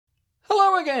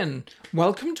Hello again!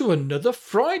 Welcome to another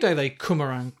Friday. They come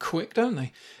around quick, don't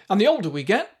they? And the older we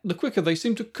get, the quicker they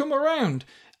seem to come around.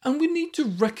 And we need to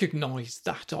recognise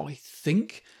that, I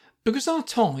think, because our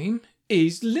time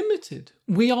is limited.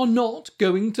 We are not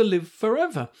going to live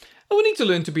forever. And we need to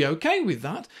learn to be okay with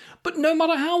that. But no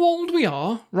matter how old we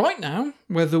are right now,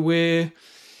 whether we're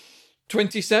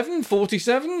 27,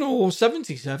 47 or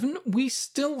 77, we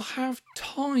still have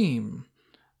time.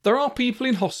 There are people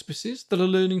in hospices that are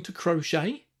learning to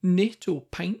crochet, knit or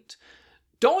paint.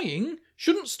 Dying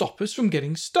shouldn't stop us from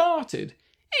getting started.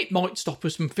 It might stop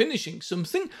us from finishing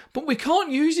something, but we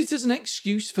can't use it as an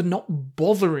excuse for not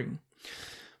bothering.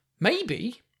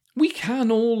 Maybe we can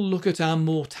all look at our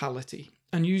mortality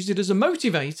and use it as a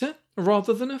motivator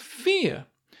rather than a fear.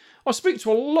 I speak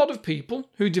to a lot of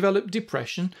people who develop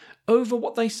depression over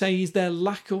what they say is their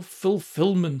lack of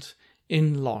fulfilment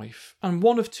in life. And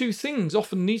one of two things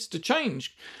often needs to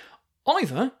change.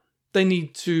 Either they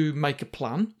need to make a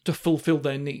plan to fulfill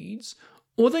their needs,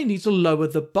 or they need to lower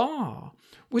the bar.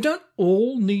 We don't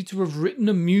all need to have written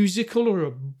a musical or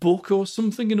a book or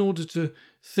something in order to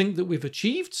think that we've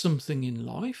achieved something in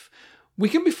life. We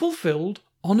can be fulfilled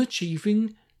on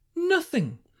achieving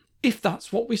nothing, if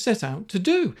that's what we set out to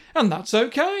do, and that's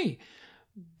okay.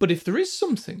 But if there is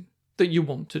something that you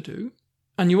want to do,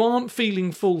 and you aren't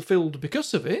feeling fulfilled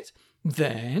because of it,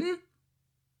 then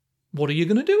what are you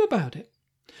going to do about it?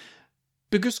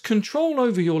 Because control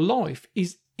over your life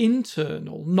is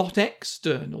internal, not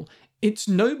external. It's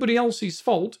nobody else's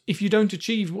fault if you don't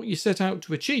achieve what you set out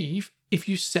to achieve if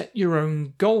you set your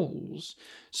own goals.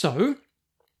 So,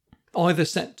 either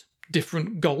set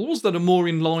different goals that are more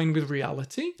in line with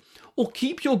reality, or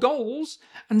keep your goals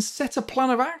and set a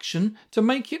plan of action to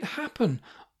make it happen.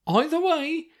 Either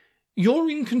way, you're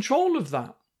in control of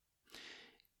that.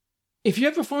 If you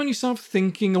ever find yourself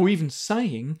thinking or even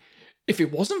saying, if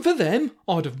it wasn't for them,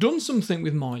 I'd have done something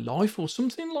with my life or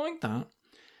something like that,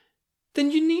 then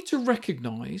you need to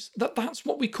recognise that that's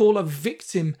what we call a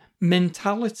victim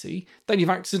mentality that you've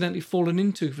accidentally fallen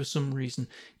into for some reason.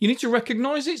 You need to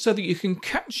recognise it so that you can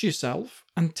catch yourself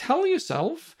and tell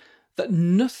yourself that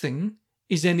nothing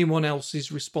is anyone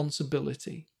else's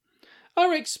responsibility.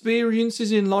 Our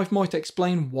experiences in life might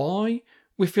explain why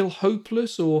we feel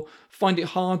hopeless or find it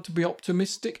hard to be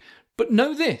optimistic, but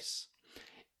know this: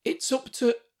 it's up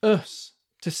to us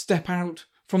to step out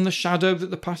from the shadow that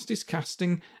the past is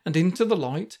casting and into the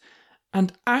light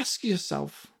and ask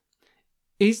yourself,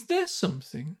 is there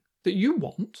something that you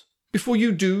want before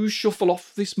you do shuffle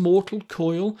off this mortal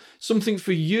coil? Something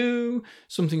for you,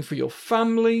 something for your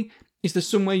family. Is there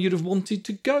somewhere you'd have wanted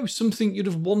to go? Something you'd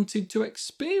have wanted to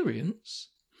experience?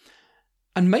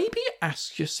 And maybe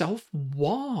ask yourself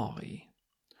why.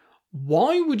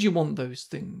 Why would you want those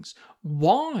things?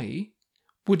 Why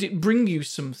would it bring you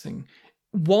something?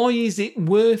 Why is it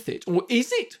worth it? Or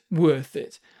is it worth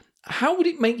it? How would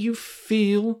it make you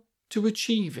feel to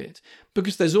achieve it?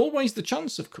 Because there's always the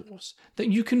chance, of course, that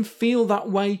you can feel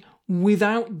that way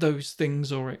without those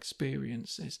things or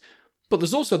experiences. But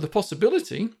there's also the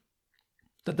possibility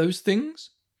that those things,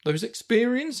 those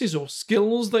experiences or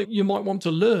skills that you might want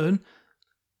to learn,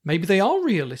 maybe they are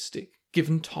realistic,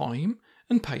 given time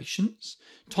and patience,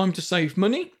 time to save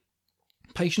money,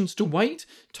 patience to wait,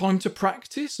 time to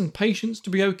practice, and patience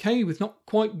to be okay with not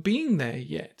quite being there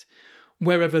yet,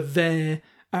 wherever there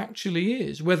actually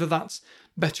is, whether that's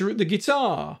better at the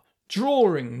guitar,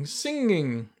 drawing,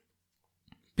 singing,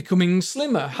 becoming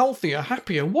slimmer, healthier,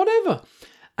 happier, whatever.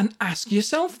 And ask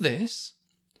yourself this: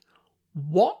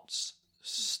 what's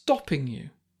stopping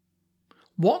you?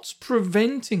 What's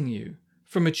preventing you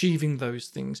from achieving those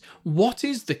things? What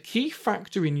is the key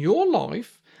factor in your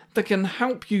life that can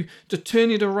help you to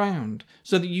turn it around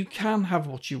so that you can have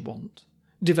what you want,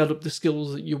 develop the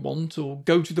skills that you want, or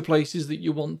go to the places that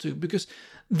you want to? Because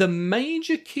the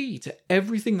major key to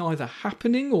everything either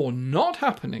happening or not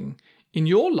happening in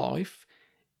your life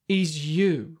is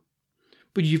you.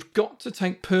 But you've got to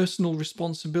take personal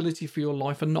responsibility for your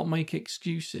life and not make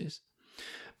excuses.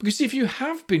 Because if you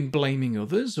have been blaming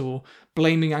others, or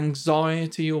blaming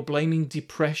anxiety, or blaming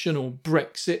depression, or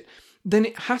Brexit, then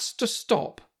it has to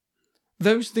stop.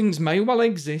 Those things may well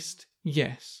exist,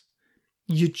 yes.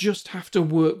 You just have to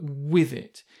work with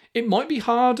it. It might be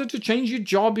harder to change your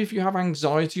job if you have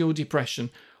anxiety or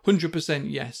depression,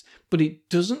 100% yes, but it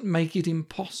doesn't make it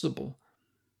impossible.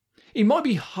 It might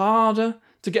be harder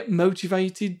to get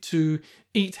motivated to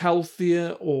eat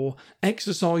healthier or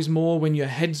exercise more when your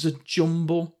head's a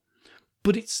jumble,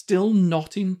 but it's still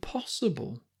not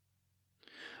impossible.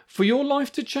 For your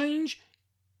life to change,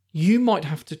 you might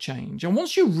have to change. And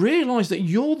once you realise that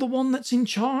you're the one that's in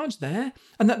charge there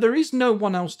and that there is no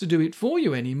one else to do it for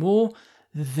you anymore,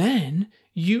 then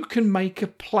you can make a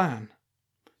plan.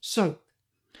 So,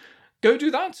 go do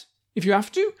that if you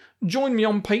have to. Join me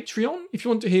on Patreon if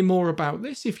you want to hear more about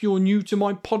this. If you're new to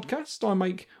my podcast, I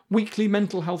make weekly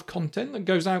mental health content that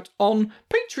goes out on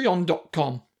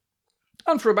patreon.com.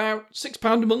 And for about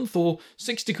 £6 a month or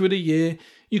 60 quid a year,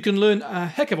 you can learn a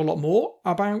heck of a lot more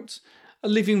about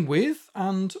living with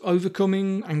and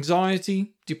overcoming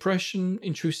anxiety, depression,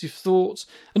 intrusive thoughts,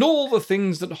 and all the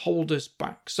things that hold us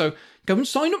back. So go and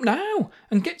sign up now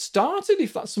and get started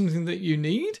if that's something that you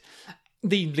need.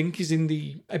 The link is in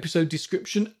the episode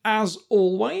description as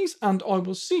always, and I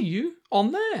will see you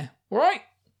on there. All right?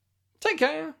 Take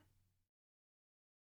care.